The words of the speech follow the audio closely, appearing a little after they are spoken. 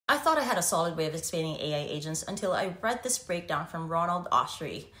thought I had a solid way of explaining AI agents until I read this breakdown from Ronald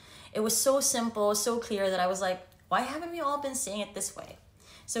Ashri. It was so simple, so clear that I was like, why haven't we all been saying it this way?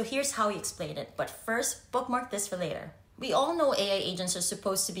 So here's how he explained it, but first, bookmark this for later. We all know AI agents are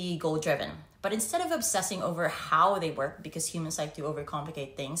supposed to be goal-driven, but instead of obsessing over how they work, because humans like to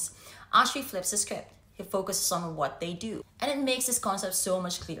overcomplicate things, Ashri flips the script. He focuses on what they do, and it makes this concept so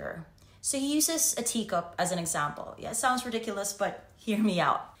much clearer. So he uses a teacup as an example. Yeah, it sounds ridiculous, but hear me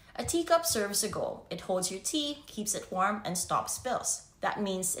out. A teacup serves a goal. It holds your tea, keeps it warm, and stops spills. That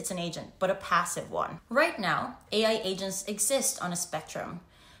means it's an agent, but a passive one. Right now, AI agents exist on a spectrum.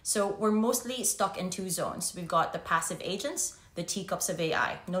 So we're mostly stuck in two zones. We've got the passive agents, the teacups of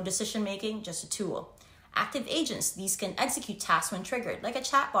AI. No decision making, just a tool. Active agents, these can execute tasks when triggered, like a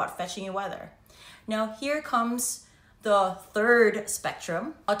chatbot fetching you weather. Now here comes the third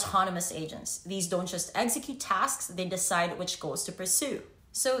spectrum, autonomous agents. These don't just execute tasks, they decide which goals to pursue.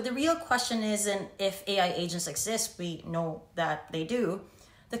 So the real question isn't if AI agents exist, we know that they do.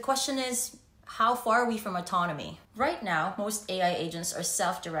 The question is, how far are we from autonomy? Right now, most AI agents are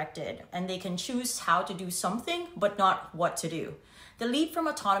self-directed and they can choose how to do something, but not what to do. The leap from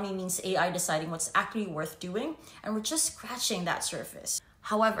autonomy means AI deciding what's actually worth doing, and we're just scratching that surface.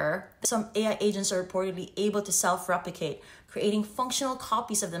 However, some AI agents are reportedly able to self-replicate, creating functional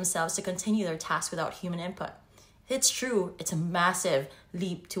copies of themselves to continue their tasks without human input. If it's true, it's a massive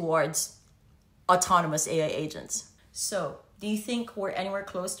leap towards autonomous AI agents. So, do you think we're anywhere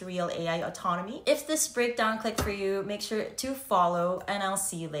close to real AI autonomy? If this breakdown clicked for you, make sure to follow, and I'll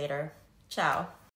see you later. Ciao.